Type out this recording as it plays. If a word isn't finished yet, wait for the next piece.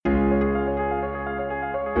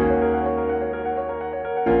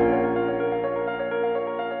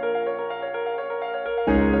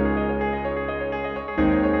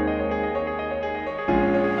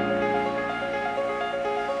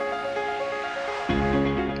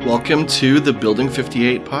Welcome to the Building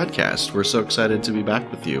 58 podcast. We're so excited to be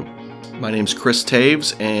back with you. My name's Chris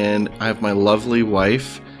Taves, and I have my lovely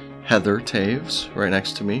wife, Heather Taves, right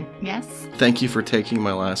next to me. Yes. Thank you for taking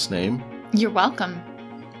my last name. You're welcome.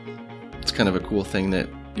 It's kind of a cool thing that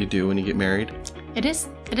you do when you get married. It is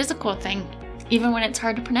a cool thing, even when it's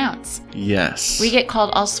hard to pronounce. Yes. We get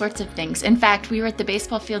called all sorts of things. In fact, we were at the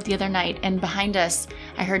baseball field the other night, and behind us,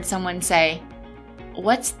 I heard someone say,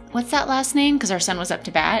 What's that last name? Because our son was up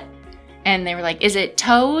to bat. And they were like, is it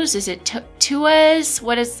Toes? Is it Tuas?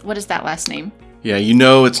 What is that last name? Yeah, you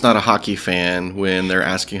know it's not a hockey fan when they're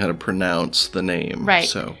asking how to pronounce the name. Right.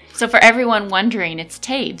 So for everyone wondering, it's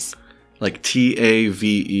Taves. Like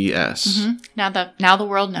Taves. Mm-hmm. Now the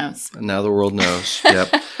world knows. Now the world knows.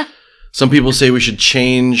 Yep. Some people say we should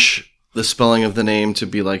change the spelling of the name to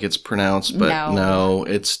be like it's pronounced, but no,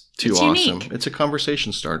 it's too awesome. Unique. It's a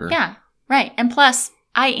conversation starter. Yeah, right. And plus,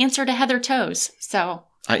 I answer to Heather Toes, so...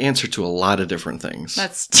 I answer to a lot of different things.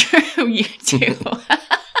 That's true. You do.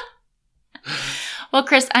 Well,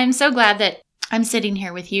 Chris, I'm so glad that I'm sitting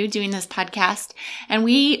here with you doing this podcast. And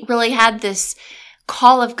we really had this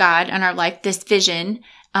call of God on our life, this vision,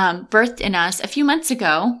 birthed in us a few months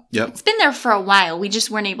ago. Yep. It's been there for a while. We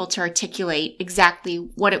just weren't able to articulate exactly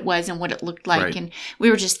what it was and what it looked like. Right. And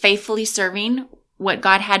we were just faithfully serving what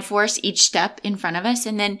God had for us each step in front of us.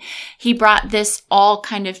 And then he brought this all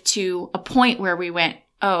kind of to a point where we went,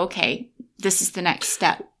 oh, okay, this is the next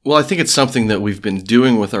step. Well, I think it's something that we've been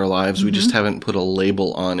doing with our lives. Mm-hmm. We just haven't put a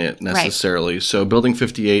label on it necessarily. Right. So Building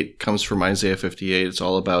 58 comes from Isaiah 58. It's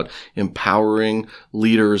all about empowering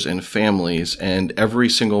leaders and families. And every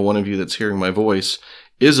single one of you that's hearing my voice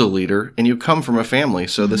is a leader, and you come from a family.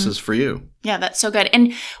 So this is for you. Yeah, that's so good.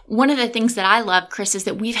 And one of the things that I love, Chris, is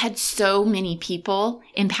that we've had so many people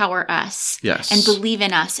empower us and believe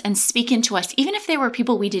in us and speak into us, even if they were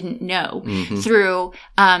people we didn't know, through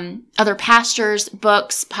other pastors,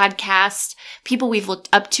 books, podcasts, people we've looked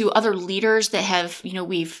up to, other leaders that have,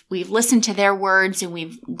 we've listened to their words and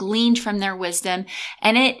we've gleaned from their wisdom.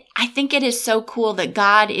 And I think it is so cool that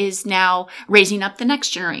God is now raising up the next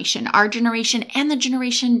generation, our generation and the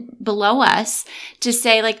generation below us, to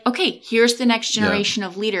say like, okay, here's the next generation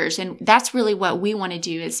of leaders. And that's really what we want to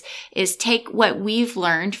do is take what we've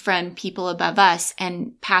learned from people above us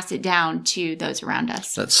and pass it down to those around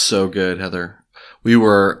us. That's so good, Heather. We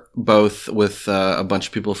were both with a bunch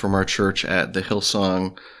of people from our church at the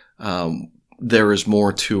Hillsong There Is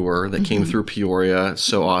More tour that came through Peoria.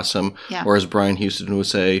 So awesome. Yeah. Or as Brian Houston would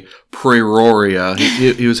say, Peoria.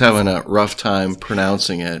 He was having a rough time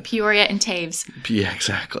pronouncing it. Peoria and Taves. Yeah,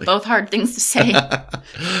 exactly. Both hard things to say.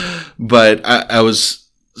 But I was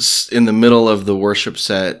in the middle of the worship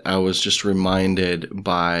set. I was just reminded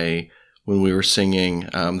by when we were singing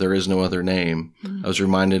There Is No Other Name. I was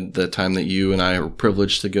reminded the time that you and I were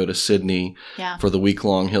privileged to go to Sydney for the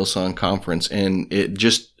week-long Hillsong conference. And it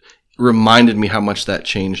just reminded me how much that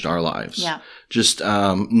changed our lives. Yeah. Just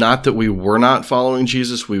not that we were not following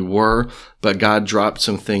Jesus, we were, but God dropped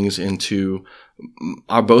some things into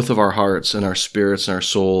both of our hearts and our spirits and our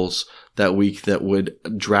souls that week that would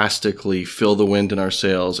drastically fill the wind in our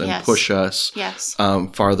sails and push us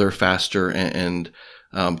farther, faster, and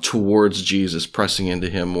towards Jesus, pressing into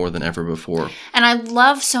him more than ever before. And I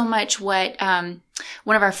love so much what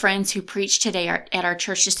one of our friends who preached today at our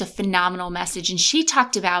church, just a phenomenal message. And she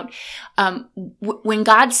talked about when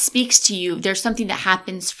God speaks to you, there's something that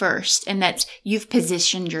happens first, and that's you've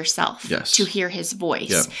positioned yourself to hear his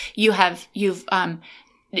voice. Yep.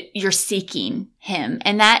 You're seeking him.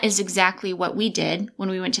 And that is exactly what we did when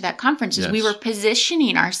we went to that conference, is we were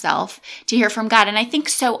positioning ourselves to hear from God. And I think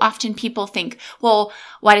so often people think, well,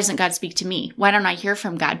 why doesn't God speak to me? Why don't I hear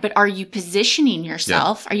from God? But are you positioning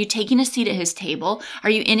yourself? Are you taking a seat at his table? Are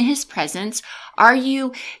you in his presence? Are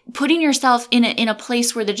you putting yourself in a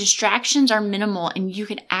place where the distractions are minimal and you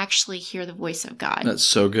can actually hear the voice of God? That's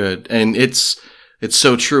so good. And it's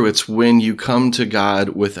so true. It's when you come to God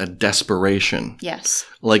with a desperation. Yes.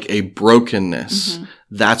 Like a brokenness.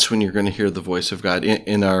 That's when you're going to hear the voice of God.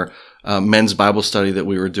 In our men's Bible study that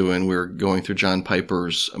we were doing, we were going through John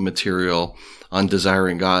Piper's material on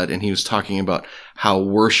desiring God. And he was talking about how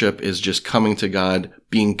worship is just coming to God,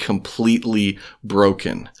 being completely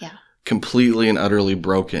broken. Yeah. Completely and utterly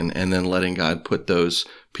broken, and then letting God put those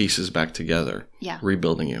pieces back together,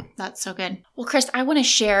 rebuilding you. That's so good. Well, Chris, I want to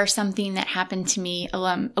share something that happened to me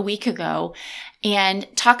a week ago and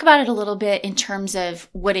talk about it a little bit in terms of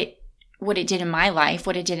what it did in my life,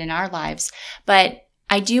 what it did in our lives. But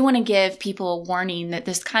I do want to give people a warning that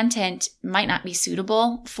this content might not be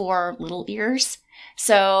suitable for little ears.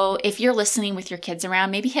 So if you're listening with your kids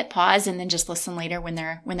around, maybe hit pause and then just listen later when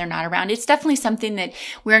they're not around. It's definitely something that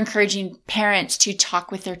we're encouraging parents to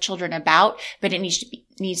talk with their children about, but it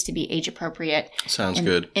needs to be age appropriate. Sounds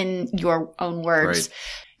good. In your own words. Right.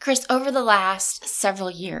 Chris, over the last several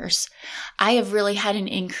years, I have really had an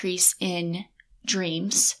increase in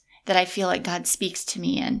dreams that I feel like God speaks to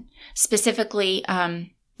me in. Specifically,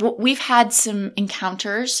 we've had some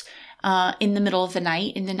encounters in the middle of the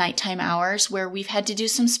night, in the nighttime hours, where we've had to do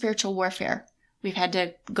some spiritual warfare. We've had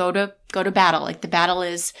to go to battle. Like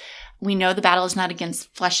we know the battle is not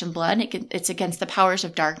against flesh and blood. It's against the powers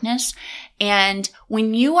of darkness. And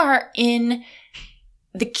when you are in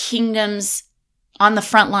the kingdoms, on the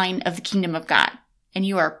front line of the kingdom of God, and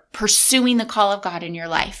you are pursuing the call of God in your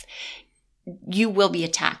life, you will be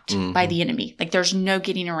attacked by the enemy. Like there's no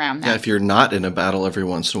getting around that. Yeah, if you're not in a battle every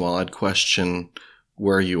once in a while, I'd question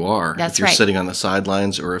where you are. That's if you're right. sitting on the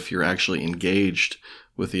sidelines or if you're actually engaged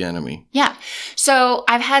with the enemy. Yeah. So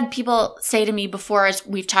I've had people say to me before, as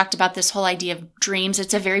we've talked about this whole idea of dreams,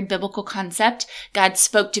 it's a very biblical concept. God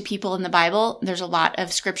spoke to people in the Bible. There's a lot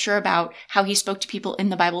of scripture about how he spoke to people in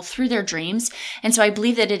the Bible through their dreams. And so I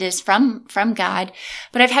believe that it is from God.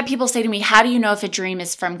 But I've had people say to me, how do you know if a dream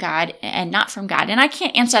is from God and not from God? And I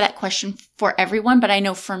can't answer that question for everyone, but I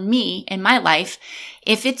know for me in my life,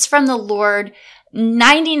 if it's from the Lord,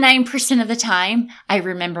 99% of the time, I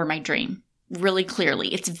remember my dream really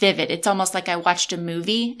clearly. It's vivid. It's almost like I watched a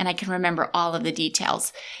movie and I can remember all of the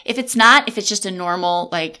details. If it's just a normal,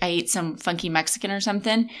 like I ate some funky Mexican or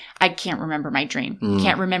something, I can't remember my dream.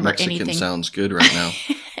 Can't remember Mexican anything. Sounds good right now.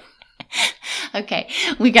 Okay.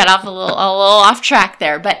 We got off a little off track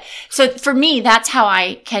there. But so for me, that's how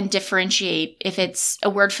I can differentiate if it's a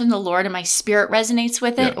word from the Lord and my spirit resonates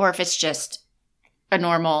with it, or if it's just a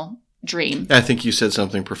normal dream. I think you said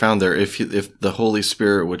something profound there. If the Holy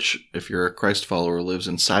Spirit, which if you're a Christ follower, lives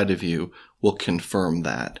inside of you, will confirm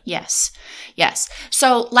that. Yes.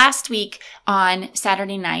 So last week on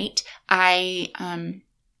Saturday night, I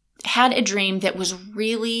had a dream that was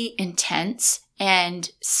really intense and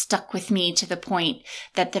stuck with me to the point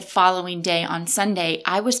that the following day on Sunday,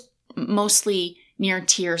 I was mostly near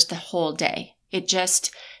tears the whole day. It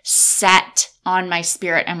just sat on my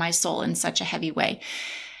spirit and my soul in such a heavy way.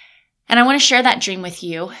 And I want to share that dream with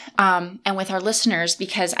you and with our listeners,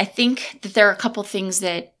 because I think that there are a couple things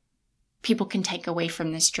that people can take away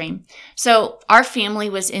from this dream. So our family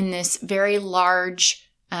was in this very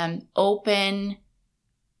large, open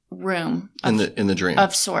room in the dream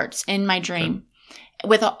of sorts, in my dream,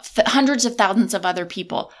 with hundreds of thousands of other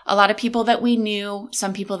people, a lot of people that we knew,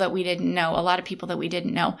 some people that we didn't know, a lot of people that we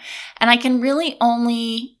didn't know. And I can really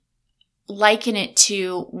only liken it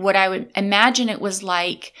to what I would imagine it was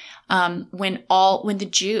like when the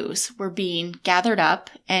Jews were being gathered up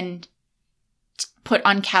and put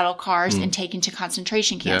on cattle cars and taken to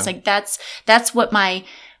concentration camps. Like that's what my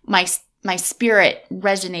spirit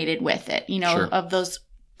resonated with it, of those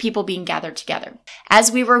people being gathered together.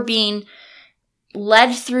 As we were being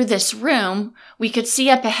led through this room, we could see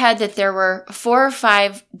up ahead that there were 4 or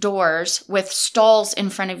 5 doors with stalls in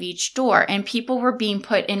front of each door, and people were being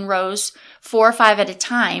put in rows 4 or 5 at a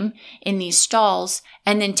time in these stalls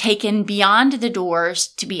and then taken beyond the doors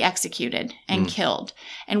to be executed and killed.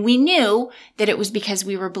 And we knew that it was because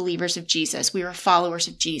we were believers of Jesus. We were followers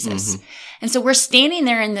of Jesus. And so we're standing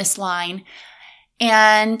there in this line,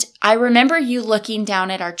 and I remember you looking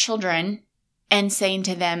down at our children and saying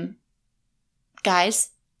to them, guys,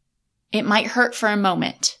 it might hurt for a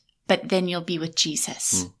moment, but then you'll be with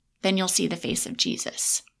Jesus. Then you'll see the face of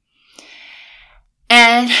Jesus.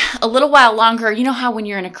 And a little while longer, you know how when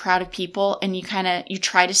you're in a crowd of people and you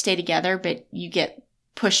try to stay together, but you get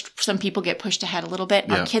pushed, some people get pushed ahead a little bit.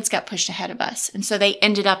 Yeah. Our kids got pushed ahead of us. And so they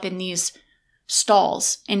ended up in these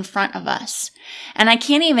stalls in front of us. And I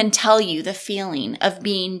can't even tell you the feeling of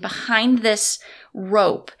being behind this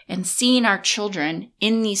rope and seeing our children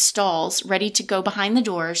in these stalls ready to go behind the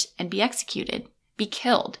doors and be executed, be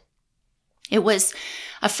killed. It was,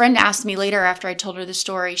 a friend asked me later after I told her the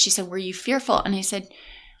story, she said, were you fearful? And I said,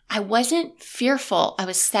 I wasn't fearful. I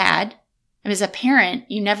was sad. And as a parent,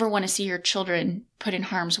 you never want to see your children put in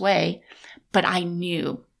harm's way, but I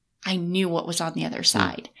knew what was on the other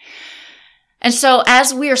side. And so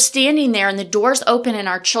as we are standing there and the doors open and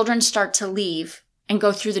our children start to leave and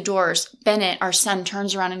go through the doors, Bennett, our son,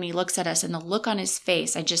 turns around and he looks at us, and the look on his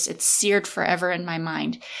face, it's seared forever in my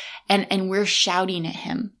mind. And we're shouting at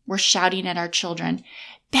him. We're shouting at our children,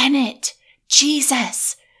 Bennett,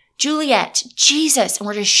 Jesus Juliet, Jesus. And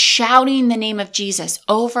we're just shouting the name of Jesus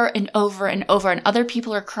over and over and over. And other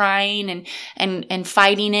people are crying and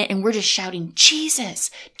fighting it. And we're just shouting,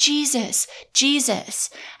 Jesus, Jesus,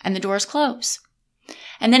 Jesus. And the doors close.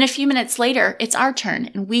 And then a few minutes later, it's our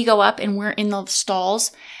turn. And we go up and we're in the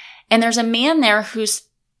stalls. And there's a man there who's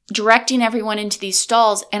directing everyone into these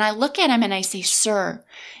stalls. And I look at him and I say, sir,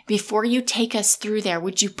 before you take us through there,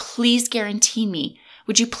 would you please guarantee me?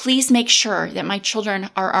 Would you please make sure that my children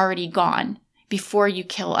are already gone before you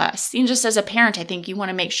kill us? And just as a parent, I think you want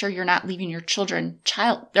to make sure you're not leaving your children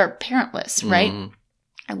parentless, right? Mm-hmm.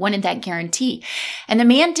 I wanted that guarantee. And the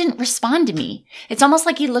man didn't respond to me. It's almost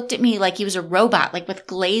like he looked at me like he was a robot, like with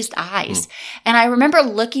glazed eyes. And I remember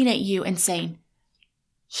looking at you and saying,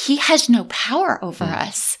 he has no power over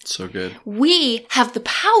us. So good. We have the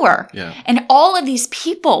power. Yeah. And all of these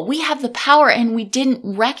people, we have the power, and we didn't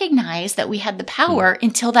recognize that we had the power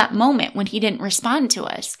until that moment when he didn't respond to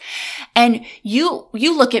us. And you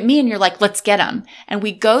look at me and you're like, let's get him. And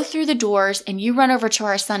we go through the doors and you run over to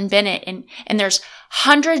our son Bennett, and there's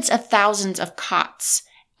hundreds of thousands of cots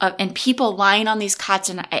and people lying on these cots.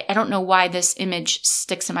 And I don't know why this image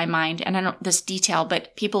sticks in my mind, and this detail,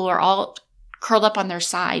 but people were all curled up on their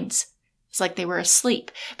sides. It's like they were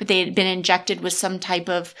asleep, but they had been injected with some type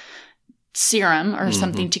of serum or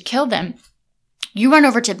something to kill them. You run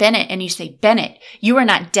over to Bennett and you say, Bennett, you are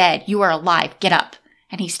not dead. You are alive. Get up.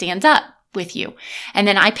 And he stands up with you. And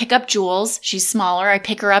then I pick up Jules. She's smaller. I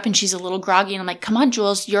pick her up and she's a little groggy. And I'm like, come on,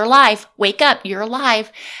 Jules, you're alive. Wake up. You're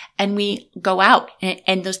alive. And we go out,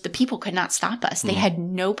 and the people could not stop us. They had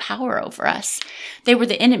no power over us. They were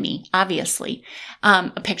the enemy, obviously.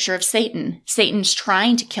 A picture of Satan. Satan's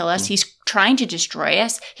trying to kill us. He's trying to destroy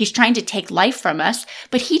us. He's trying to take life from us,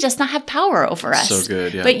 but he does not have power over us. So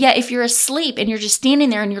good, yeah. But yet, if you're asleep and you're just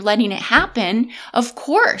standing there and you're letting it happen, of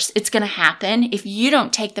course it's going to happen if you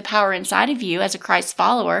don't take the power inside of you as a Christ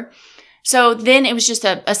follower. So then it was just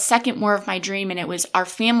a second more of my dream, and it was our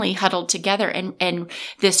family huddled together and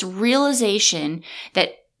this realization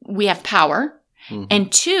that we have power,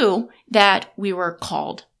 and two, that we were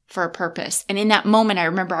called for a purpose. And in that moment, I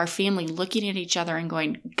remember our family looking at each other and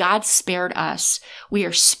going, God spared us. We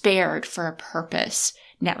are spared for a purpose.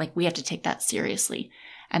 Now, like, we have to take that seriously.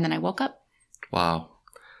 And then I woke up. Wow.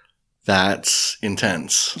 That's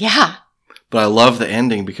intense. Yeah. But I love the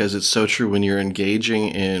ending because it's so true. When you're engaging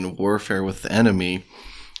in warfare with the enemy,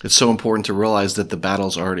 it's so important to realize that the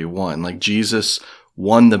battle's already won. Like, Jesus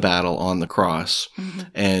won the battle on the cross.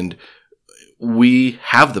 And we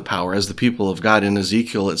have the power as the people of God. In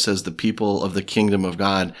Ezekiel, it says the people of the kingdom of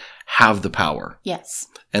God have the power. Yes.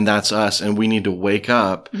 And that's us. And we need to wake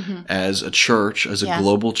up as a church, as a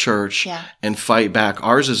global church, and fight back.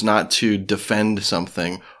 Ours is not to defend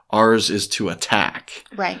something. Ours is to attack.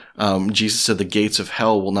 Right. Jesus said the gates of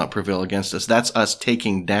hell will not prevail against us. That's us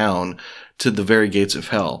taking down to the very gates of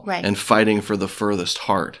hell and fighting for the furthest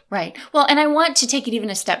heart. Right. Well, and I want to take it even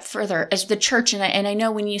a step further as the church. And I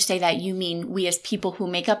know when you say that, you mean we as people who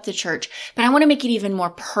make up the church, but I want to make it even more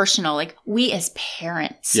personal. Like, we as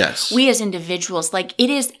parents, yes, we as individuals, like, it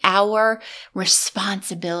is our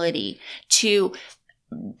responsibility to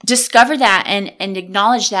discover that and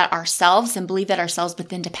acknowledge that ourselves and believe that ourselves, but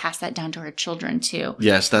then to pass that down to our children too.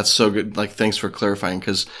 Yes, that's so good. Like, thanks for clarifying,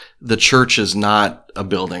 because the church is not a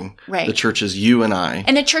building. Right. The church is you and I.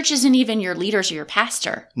 And the church isn't even your leaders or your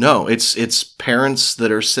pastor. No, it's parents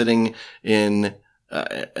that are sitting in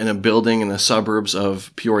a building in the suburbs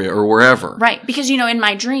of Peoria or wherever. Right. Because, in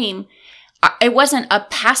my dream, it wasn't a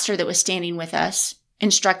pastor that was standing with us,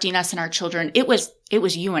 instructing us and our children. It was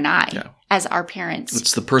you and I as our parents.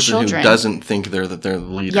 It's the person children. Who doesn't think they're the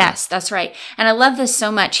leader. Yes, that's right. And I love this so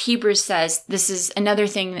much. Hebrews says this is another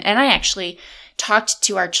thing, and I actually talked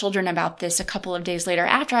to our children about this a couple of days later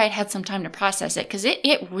after I had some time to process it, because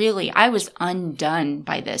it really, I was undone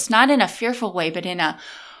by this, not in a fearful way, but in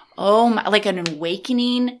like an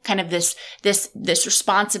awakening, kind of this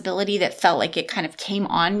responsibility that felt like it kind of came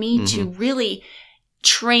on me to really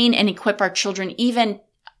train and equip our children even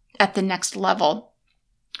at the next level.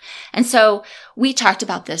 And so we talked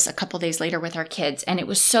about this a couple days later with our kids, and it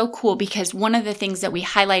was so cool because one of the things that we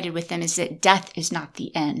highlighted with them is that death is not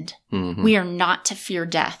the end. We are not to fear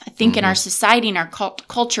death. I think in our society, in our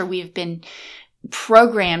culture, we have been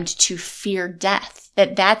programmed to fear death,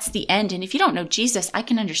 that's the end. And if you don't know Jesus, I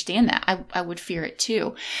can understand that. I would fear it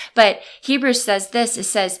too. But Hebrews says this, it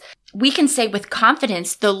says, we can say with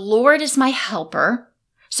confidence, the Lord is my helper,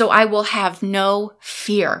 so I will have no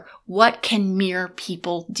fear. What can mere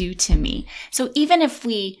people do to me? So even if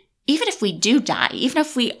we do die, even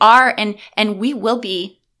if we are, and we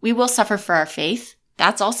will suffer for our faith,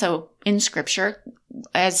 that's also in Scripture.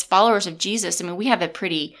 as followers of Jesus, I mean, we have it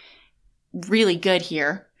really good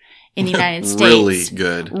here in the United States.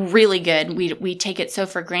 Really good. We take it so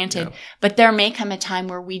for granted. Yeah. But there may come a time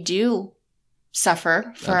where we do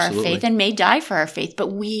suffer for our faith and may die for our faith.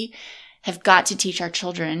 But we have got to teach our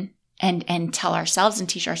children and tell ourselves and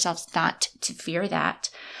teach ourselves not to fear that.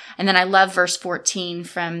 And then I love verse 14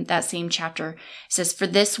 from that same chapter. It says, "For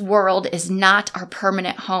this world is not our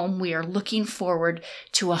permanent home. We are looking forward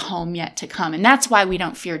to a home yet to come." And that's why we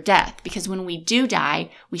don't fear death, because when we do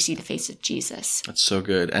die, we see the face of Jesus. That's so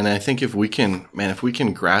good. And I think if we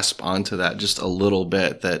can grasp onto that just a little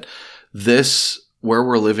bit, that where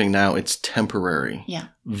we're living now, it's temporary. Yeah.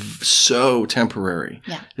 So temporary.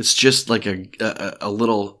 Yeah. It's just like a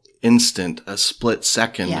little instant, a split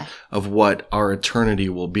second of what our eternity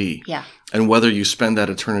will be. Yeah. And whether you spend that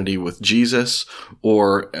eternity with Jesus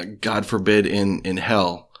or, God forbid, in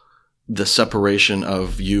hell, the separation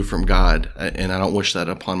of you from God, and I don't wish that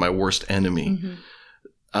upon my worst enemy,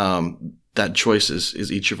 that choice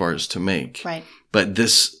is each of ours to make. Right. But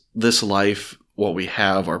this life, what we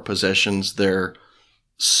have, our possessions, they're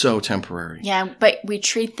so temporary. Yeah, but we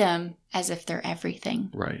treat them as if they're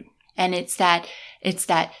everything. Right. And it's that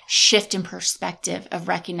shift in perspective of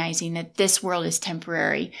recognizing that this world is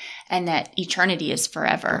temporary and that eternity is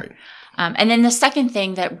forever. Right. And then the second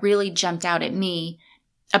thing that really jumped out at me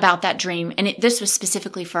about that dream, and this was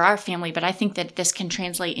specifically for our family, but I think that this can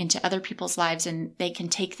translate into other people's lives and they can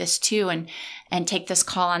take this too and take this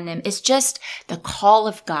call on them, is just the call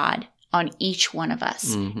of God on each one of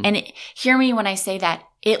us. Mm-hmm. And hear me when I say that.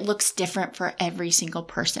 It looks different for every single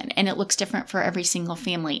person, and it looks different for every single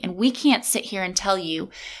family. And we can't sit here and tell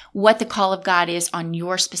you what the call of God is on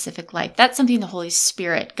your specific life. That's something the Holy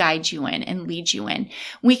Spirit guides you in and leads you in.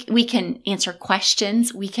 We can answer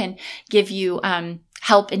questions. We can give you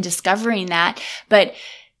help in discovering that. But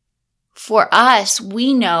for us,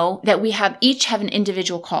 we know that we each have an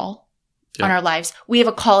individual call on our lives. We have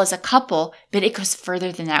a call as a couple, but it goes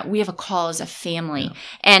further than that. We have a call as a family. Yeah.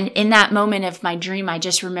 And in that moment of my dream, I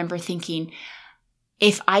just remember thinking,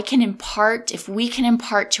 if we can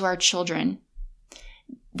impart to our children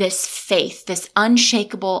this faith, this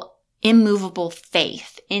unshakable, immovable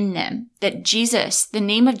faith in them, that Jesus, the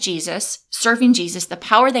name of Jesus, serving Jesus, the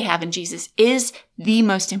power they have in Jesus is the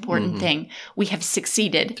most important thing. We have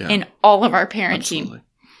succeeded in all of our parenting. Absolutely.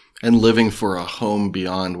 And living for a home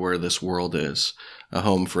beyond where this world is, a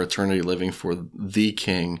home for eternity, living for the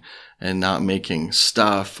King and not making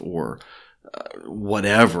stuff or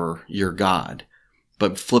whatever your God,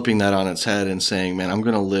 but flipping that on its head and saying, man, I'm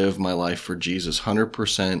going to live my life for Jesus,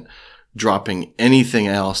 100%, dropping anything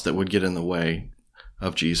else that would get in the way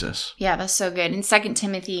of Jesus. Yeah, that's so good. In 2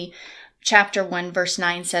 Timothy Chapter 1, verse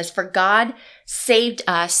 9 says, "For God saved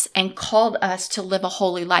us and called us to live a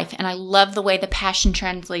holy life." And I love the way the Passion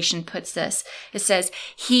Translation puts this. It says,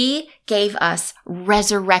 "He gave us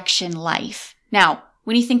resurrection life." Now,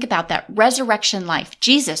 when you think about that, resurrection life,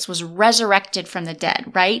 Jesus was resurrected from the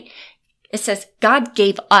dead, right? It says, God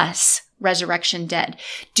gave us resurrection dead.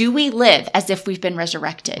 Do we live as if we've been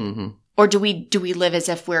resurrected? Mm-hmm. Or do we live as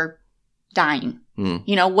if we're dying?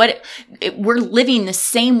 You know, we're living the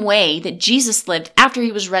same way that Jesus lived after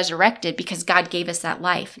he was resurrected because God gave us that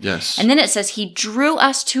life. Yes. And then it says he drew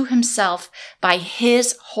us to himself by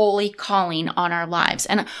his holy calling on our lives.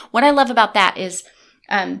 And what I love about that is,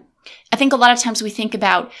 I think a lot of times we think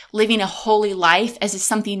about living a holy life as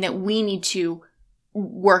something that we need to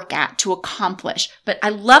work at, to accomplish. But I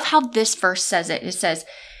love how this verse says it. It says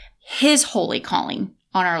his holy calling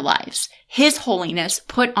on our lives, his holiness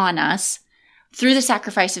put on us through the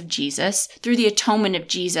sacrifice of Jesus, through the atonement of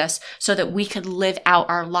Jesus, so that we could live out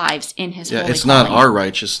our lives in his holy calling. It's not our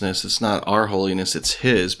righteousness, it's not our holiness, it's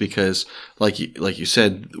his, because like you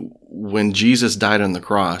said, when Jesus died on the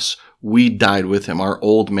cross, we died with him. Our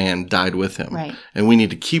old man died with him. Right. And we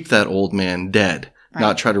need to keep that old man dead,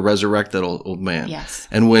 not try to resurrect that old man. Yes.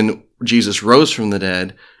 And when Jesus rose from the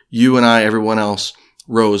dead, you and I, everyone else,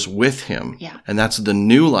 rose with him. Yeah. And that's the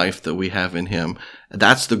new life that we have in him.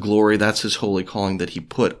 That's the glory. That's his holy calling that he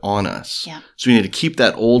put on us. Yeah. So we need to keep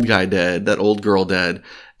that old guy dead, that old girl dead,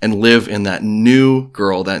 and live in that new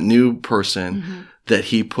girl, that new person that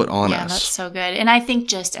he put on us. Yeah, that's so good. And I think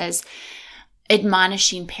just as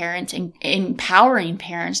admonishing parents and empowering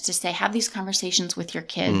parents to say, have these conversations with your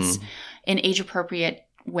kids in age appropriate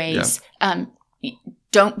ways. Yeah.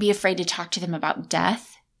 Don't be afraid to talk to them about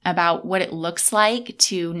death, about what it looks like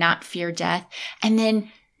to not fear death. And then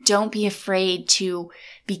don't be afraid to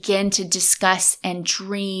begin to discuss and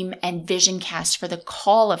dream and vision cast for the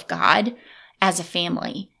call of God as a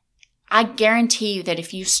family. I guarantee you that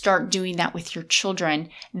if you start doing that with your children,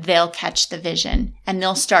 they'll catch the vision and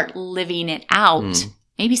they'll start living it out.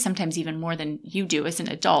 Maybe sometimes even more than you do as an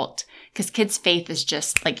adult, because kids' faith is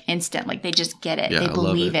just like instant. Like they just get it. Yeah, they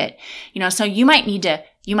believe it. So you might need to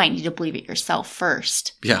believe it yourself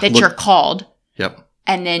first, that you're called. Yep.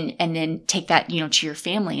 And then take that, to your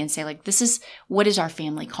family and say, like, what is our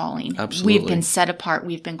family calling? Absolutely. We've been set apart.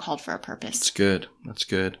 We've been called for a purpose. That's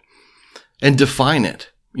good. And define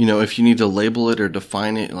it. If you need to label it or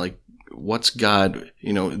define it, like, what's God?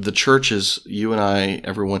 The church is, you and I,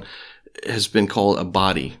 everyone has been called a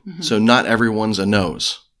body. Mm-hmm. So not everyone's a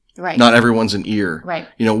nose. Right. Not everyone's an ear. Right.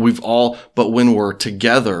 But when we're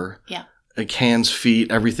together, yeah, like hands,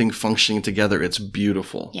 feet, everything functioning together, it's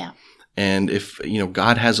beautiful. Yeah. And if,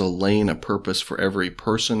 God has a lane, a purpose for every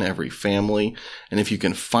person, every family. And if you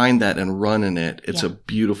can find that and run in it, it's a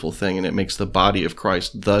beautiful thing. And it makes the body of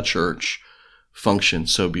Christ, the church, function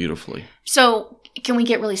so beautifully. So can we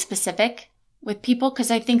get really specific with people?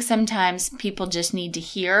 Because I think sometimes people just need to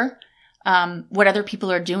hear what other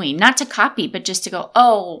people are doing, not to copy, but just to go,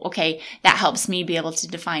 oh, okay, that helps me be able to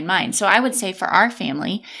define mine. So I would say for our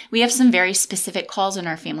family, we have some very specific calls in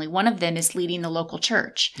our family. One of them is leading the local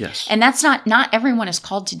church. Yes. And that's not everyone is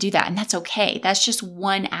called to do that. And that's okay. That's just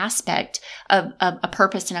one aspect of a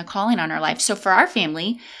purpose and a calling on our life. So for our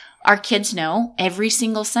family, our kids know every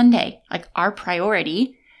single Sunday, like our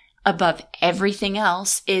priority above everything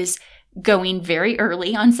else is going very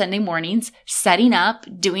early on Sunday mornings, setting up,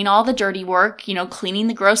 doing all the dirty work, cleaning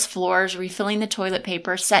the gross floors, refilling the toilet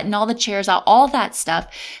paper, setting all the chairs out, all that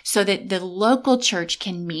stuff, so that the local church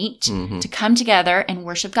can meet to come together and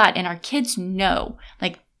worship God. And our kids know,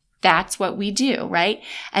 like, that's what we do, right?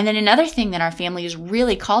 And then another thing that our family is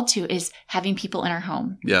really called to is having people in our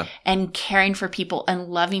home. Yeah. And caring for people and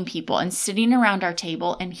loving people and sitting around our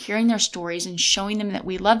table and hearing their stories and showing them that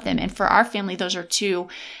we love them. And for our family, those are two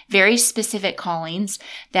very specific callings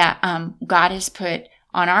that God has put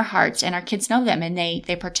on our hearts, and our kids know them and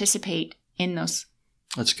they participate in those.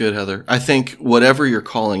 That's good, Heather. I think whatever your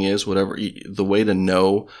calling is, the way to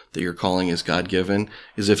know that your calling is God-given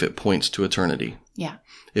is if it points to eternity. Yeah.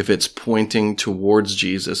 If it's pointing towards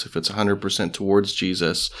Jesus, if it's 100% towards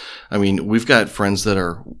Jesus. I mean, we've got friends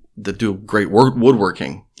that do great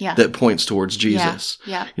woodworking that points towards Jesus.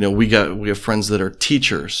 Yeah. We have friends that are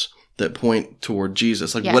teachers that point toward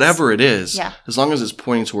Jesus. Like whatever it is, as long as it's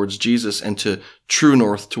pointing towards Jesus and to true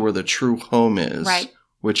north, to where the true home is. Right.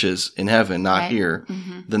 Which is in heaven, not here,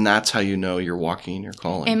 then that's how you know you're walking in your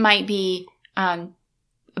calling. It might be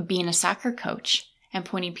being a soccer coach and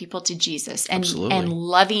pointing people to Jesus and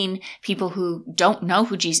loving people who don't know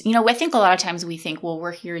who Jesus. I think a lot of times we think, well,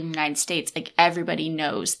 we're here in the United States, like everybody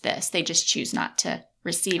knows this. They just choose not to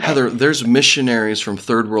receive Heather, it. there's missionaries from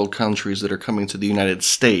third world countries that are coming to the United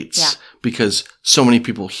States because so many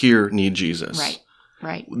people here need Jesus.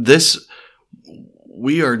 Right.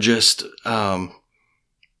 We are just...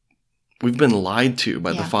 we've been lied to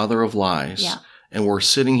by the father of lies. Yeah. And we're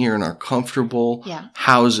sitting here in our comfortable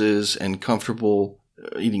houses and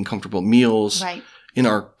eating comfortable meals in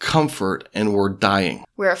our comfort, and we're dying.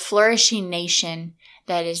 We're a flourishing nation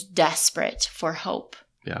that is desperate for hope,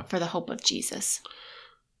 for the hope of Jesus.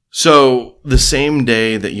 So the same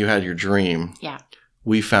day that you had your dream,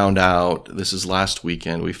 we found out, this is last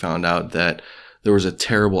weekend, we found out that there was a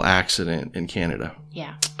terrible accident in Canada.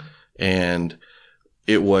 Yeah. And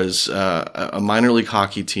it was a minor league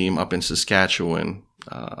hockey team up in Saskatchewan,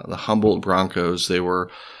 the Humboldt Broncos. They were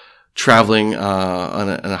traveling on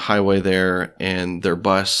a highway there, and their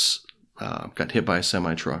bus got hit by a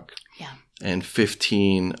semi-truck. Yeah. And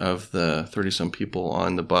 15 of the 30-some people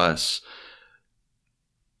on the bus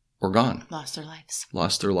were gone. Lost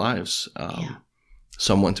their lives.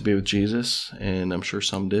 Some went to be with Jesus, and I'm sure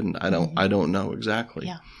some didn't. I don't know exactly.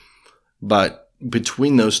 Yeah. But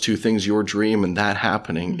between those two things, your dream and that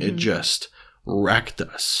happening, it just wrecked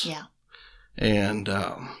us. Yeah. And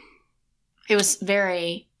it was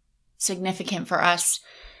very significant for us,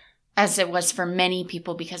 as it was for many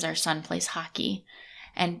people, because our son plays hockey,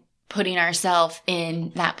 and putting ourselves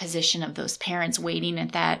in that position of those parents waiting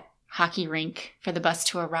at that hockey rink for the bus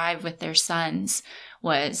to arrive with their sons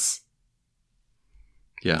was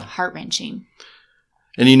heart-wrenching.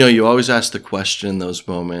 And you always ask the question in those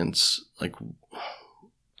moments, like,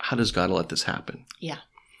 how does God let this happen? Yeah.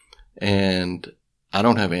 And I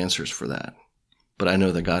don't have answers for that, but I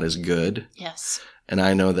know that God is good. Yes. And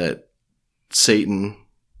I know that Satan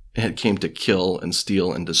came to kill and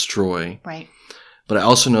steal and destroy. Right. But I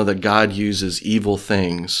also know that God uses evil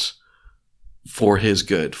things for his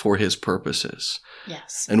good, for his purposes.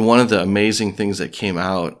 Yes. And one of the amazing things that came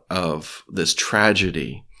out of this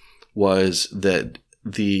tragedy was that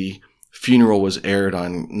the funeral was aired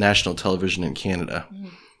on national television in Canada.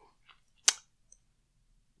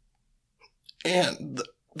 And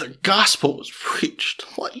the gospel was preached,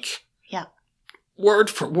 like, word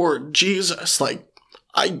for word, Jesus, like,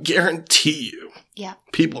 I guarantee you,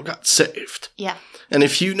 people got saved. Yeah. And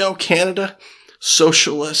if you know Canada,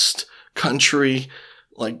 socialist country,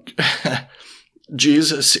 like,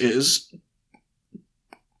 Jesus is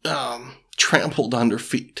trampled under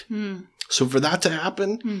feet. So for that to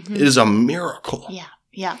happen, it is a miracle.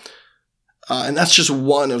 Yeah. And that's just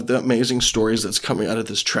one of the amazing stories that's coming out of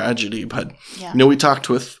this tragedy. But, we talked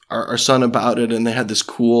with our son about it, and they had this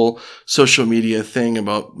cool social media thing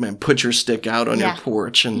about, man, put your stick out on your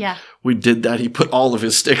porch. And we did that. He put all of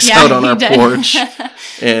his sticks out on our porch.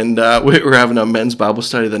 And we were having a men's Bible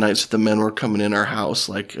study the nights that the men were coming in our house,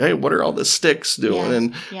 like, hey, what are all the sticks doing?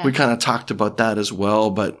 And we kind of talked about that as well.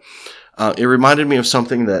 But it reminded me of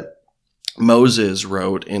something that Moses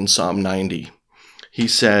wrote in Psalm 90. He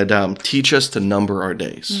said, teach us to number our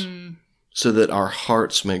days so that our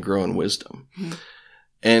hearts may grow in wisdom.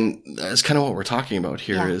 And that's kind of what we're talking about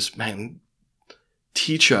here is, man,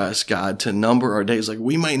 teach us, God, to number our days. Like,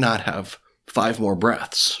 we might not have 5 more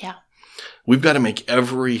breaths. We've got to make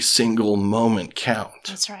every single moment count.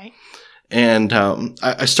 That's right. And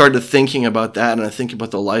I started thinking about that, and I think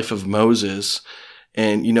about the life of Moses.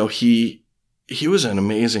 And, he was an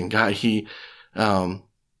amazing guy. He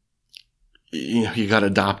got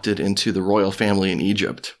adopted into the royal family in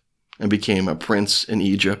Egypt and became a prince in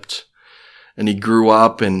Egypt. And he grew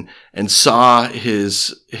up and saw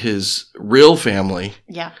his real family,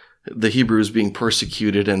 the Hebrews, being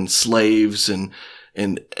persecuted and slaves and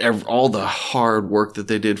all the hard work that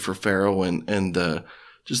they did for Pharaoh and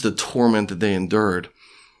just the torment that they endured.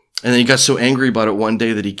 And then he got so angry about it one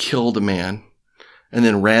day that he killed a man. And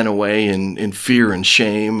then ran away in fear and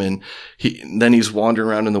shame. And then he's wandering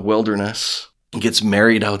around in the wilderness and gets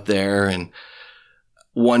married out there. And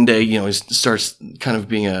one day, he starts kind of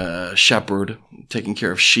being a shepherd, taking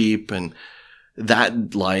care of sheep and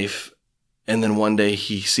that life. And then one day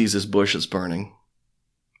he sees this bush that's burning.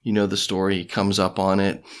 You know the story. He comes up on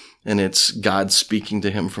it, and it's God speaking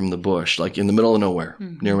to him from the bush, like in the middle of nowhere,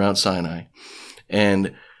 near Mount Sinai.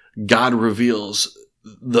 And God reveals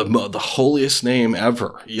the holiest name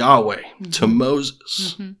ever, Yahweh, to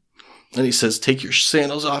Moses. And he says, take your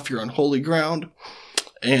sandals off, you're on holy ground.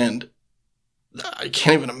 And I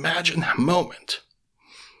can't even imagine that moment.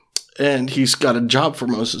 And he's got a job for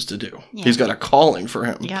Moses to do. He's got a calling for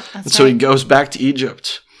him. And so he goes back to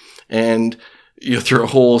Egypt, and through a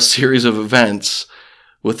whole series of events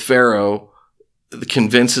with Pharaoh, God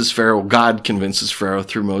convinces Pharaoh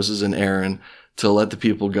through Moses and Aaron to let the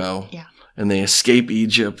people go. And they escape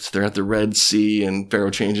Egypt. They're at the Red Sea, and Pharaoh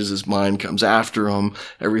changes his mind, comes after them.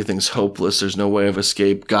 Everything's hopeless. There's no way of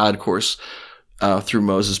escape. God, of course, through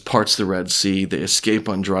Moses, parts the Red Sea. They escape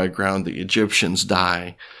on dry ground. The Egyptians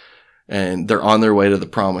die, and they're on their way to the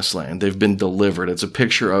Promised Land. They've been delivered. It's a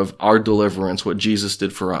picture of our deliverance, what Jesus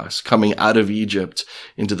did for us, coming out of Egypt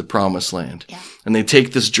into the Promised Land. And they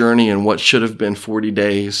take this journey in what should have been 40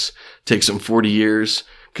 days, takes them 40 years.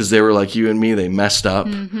 Because they were like you and me, they messed up.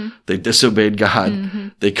 They disobeyed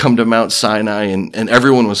God. They come to Mount Sinai, and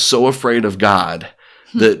everyone was so afraid of God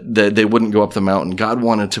that they wouldn't go up the mountain. God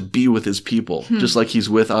wanted to be with his people, just like he's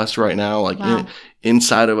with us right now, like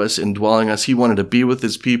inside of us, indwelling us. He wanted to be with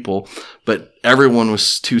his people, but everyone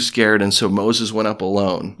was too scared, and so Moses went up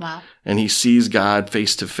alone. And he sees God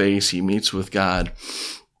face to face. He meets with God.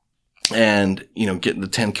 And, getting the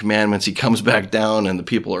 10 Commandments, he comes back down, and the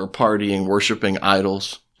people are partying, worshiping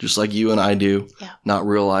idols, just like you and I do, not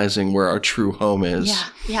realizing where our true home is.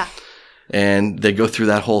 And they go through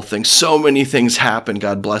that whole thing. So many things happen.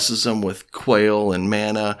 God blesses them with quail and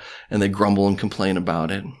manna, and they grumble and complain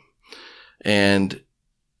about it. And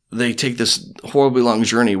they take this horribly long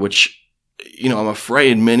journey, which, I'm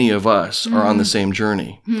afraid many of us are on the same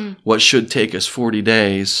journey. What should take us 40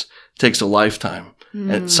 days takes a lifetime.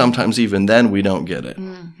 And sometimes even then we don't get it.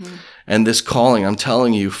 And this calling, I'm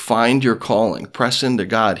telling you, find your calling. Press into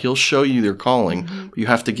God. He'll show you your calling. But you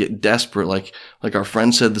have to get desperate. Like our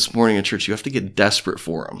friend said this morning at church, you have to get desperate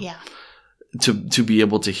for him. To be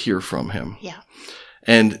able to hear from him.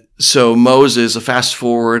 And so Moses, a fast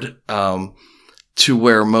forward to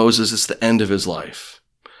where Moses is the end of his life.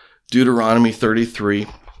 Deuteronomy 33.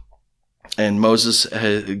 And Moses,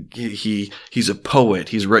 he's a poet.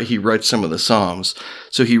 He writes some of the Psalms.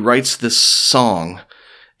 So he writes this song,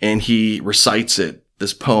 and he recites it,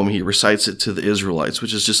 this poem. He recites it to the Israelites,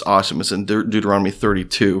 which is just awesome. It's in Deuteronomy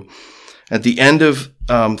 32. At the end of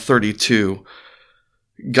 32,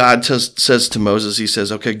 God says to Moses, he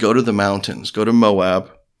says, okay, go to the mountains, go to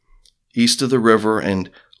Moab, east of the river,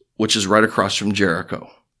 and which is right across from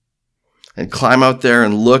Jericho. And climb out there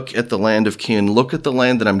and look at the land of Canaan. Look at the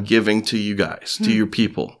land that I'm giving to you guys, to your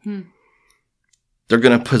people. They're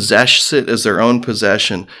going to possess it as their own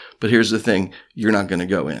possession. But here's the thing. You're not going to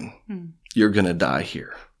go in. You're going to die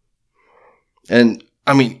here. And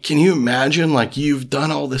I mean, can you imagine, like, you've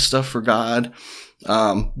done all this stuff for God,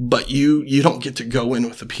 but you don't get to go in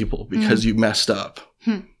with the people because you messed up.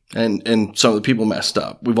 And some of the people messed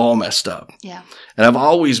up. We've all messed up. Yeah. And I've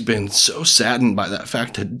always been so saddened by that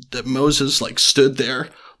fact that Moses, like, stood there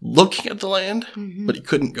looking at the land, but he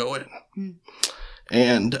couldn't go in.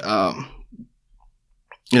 And,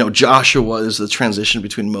 Joshua is the transition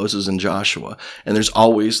between Moses and Joshua. And there's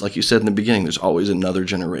always, like you said in the beginning, there's always another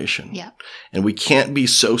generation. Yeah. And we can't be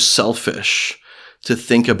so selfish to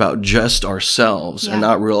think about just ourselves and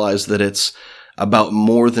not realize that it's about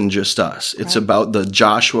more than just us. It's about the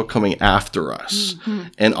Joshua coming after us.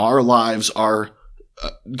 And our lives are,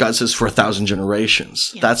 God says, for 1,000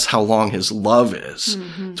 generations. Yeah. That's how long his love is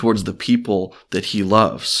towards the people that he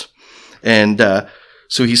loves. And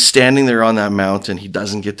so he's standing there on that mountain. He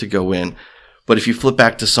doesn't get to go in. But if you flip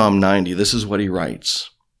back to Psalm 90, this is what he writes.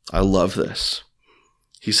 I love this.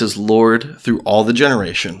 He says, Lord, through all the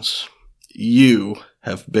generations, you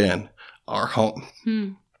have been our home.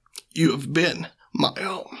 You have been my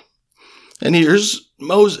home. And here's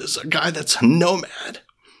Moses, a guy that's a nomad.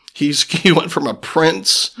 He went from a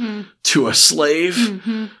prince to a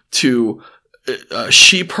slave to a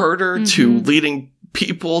sheep herder to leading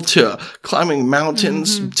people to climbing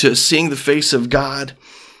mountains to seeing the face of God.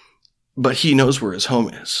 But he knows where his home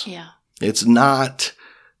is. Yeah. It's not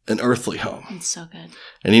an earthly home. It's so good.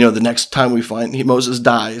 And the next time we find Moses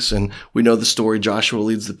dies, and we know the story, Joshua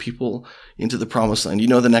leads the people into the promised land.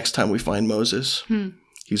 The next time we find Moses,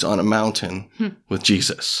 he's on a mountain with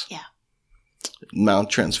Jesus. Yeah. Mount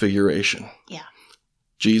Transfiguration. Yeah.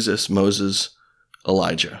 Jesus, Moses,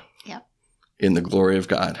 Elijah. Yep. In the glory of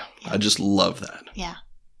God. Yep. I just love that. Yeah.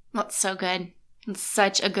 That's so good. It's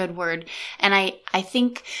such a good word. And I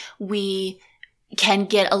think we can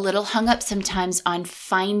get a little hung up sometimes on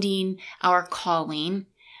finding our calling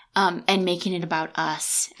and making it about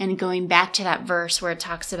us. And going back to that verse where it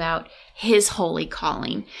talks about his holy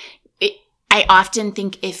calling. I often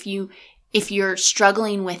think if you're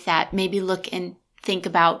struggling with that, maybe look and think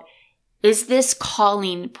about, is this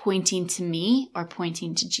calling pointing to me or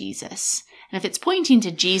pointing to Jesus? And if it's pointing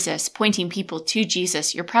to Jesus, pointing people to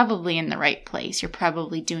Jesus, you're probably in the right place. You're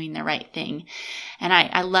probably doing the right thing. And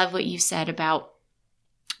I love what you said about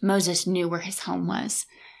Moses knew where his home was.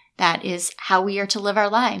 That is how we are to live our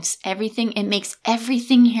lives. Everything, it makes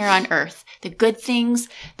everything here on earth, the good things,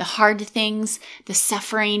 the hard things, the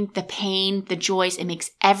suffering, the pain, the joys, it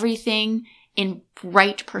makes everything in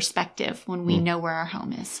right perspective when we know where our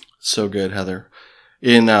home is. So good, Heather.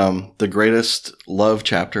 In the greatest love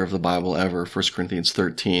chapter of the Bible ever, 1 Corinthians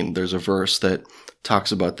 13, there's a verse that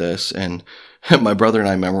talks about this. And my brother and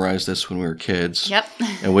I memorized this when we were kids. Yep.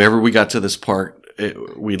 And whenever we got to this part,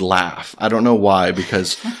 we'd laugh. I don't know why,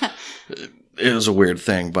 because it was a weird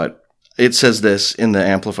thing. But it says this in the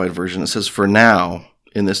Amplified Version. It says, for now,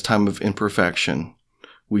 in this time of imperfection,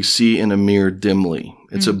 we see in a mirror dimly.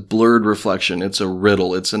 It's a blurred reflection. It's a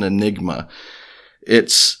riddle. It's an enigma.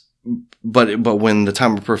 But when the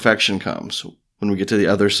time of perfection comes, when we get to the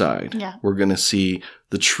other side, we're going to see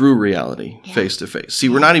the true reality face to face. See,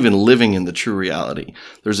 we're not even living in the true reality.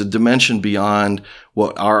 There's a dimension beyond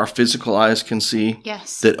what our physical eyes can see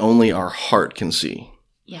that only our heart can see.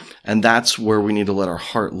 Yeah. And that's where we need to let our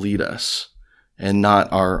heart lead us and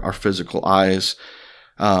not our physical eyes.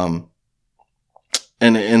 And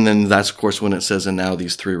then that's, of course, when it says, and now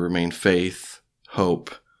these three remain: faith, hope,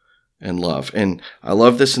 and love. And I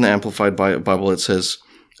love this in the Amplified Bible. It says,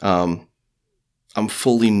 I'm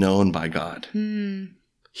fully known by God.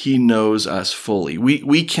 He knows us fully.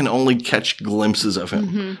 We can only catch glimpses of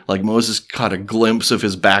him. Like Moses caught a glimpse of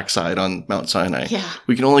his backside on Mount Sinai. Yeah.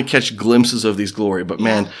 We can only catch glimpses of these glory. But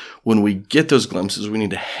man, when we get those glimpses, we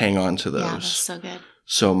need to hang on to those. Yeah, that's so good.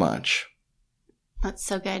 So much. That's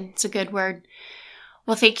so good. It's a good word.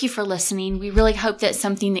 Well, thank you for listening. We really hope that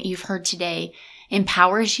something that you've heard today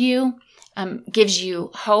empowers you, gives you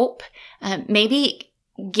hope, maybe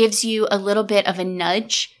gives you a little bit of a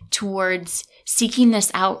nudge towards seeking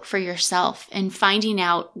this out for yourself and finding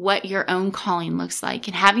out what your own calling looks like,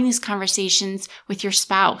 and having these conversations with your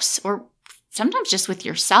spouse or sometimes just with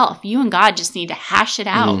yourself. You and God just need to hash it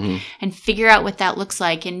out and figure out what that looks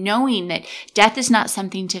like. And knowing that death is not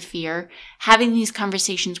something to fear, having these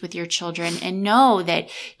conversations with your children, and know that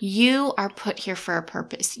you are put here for a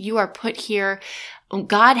purpose. You are put here.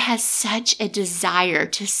 God has such a desire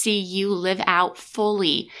to see you live out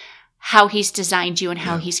fully how he's designed you and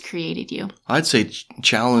how he's created you. I'd say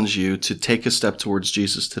challenge you to take a step towards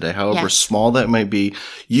Jesus today, however small that might be.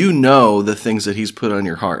 You know the things that he's put on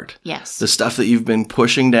your heart. Yes. The stuff that you've been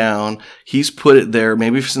pushing down, he's put it there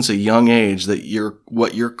maybe since a young age, that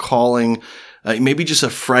what you're calling, maybe just a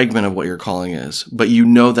fragment of what your calling is, but you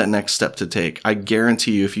know that next step to take. I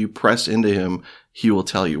guarantee you, if you press into him, he will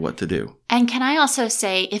tell you what to do. And can I also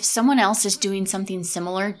say, if someone else is doing something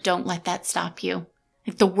similar, don't let that stop you.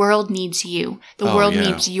 Like, the world needs you. The world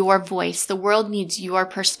needs your voice. The world needs your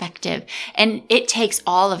perspective. And it takes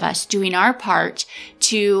all of us doing our part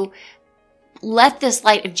to let this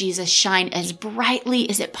light of Jesus shine as brightly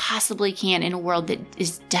as it possibly can in a world that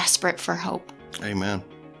is desperate for hope. Amen.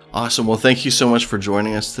 Awesome. Well, thank you so much for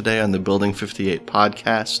joining us today on the Building 58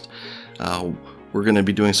 podcast. We're going to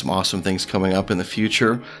be doing some awesome things coming up in the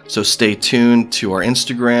future. So stay tuned to our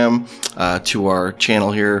Instagram, to our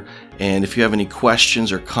channel here. And if you have any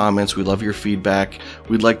questions or comments, we love your feedback.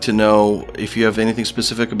 We'd like to know if you have anything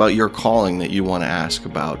specific about your calling that you want to ask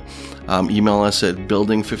about. Email us at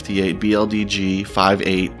building58,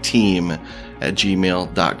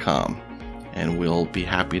 bldg58team@gmail.com. And we'll be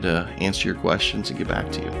happy to answer your questions and get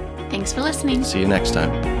back to you. Thanks for listening. See you next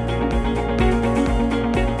time.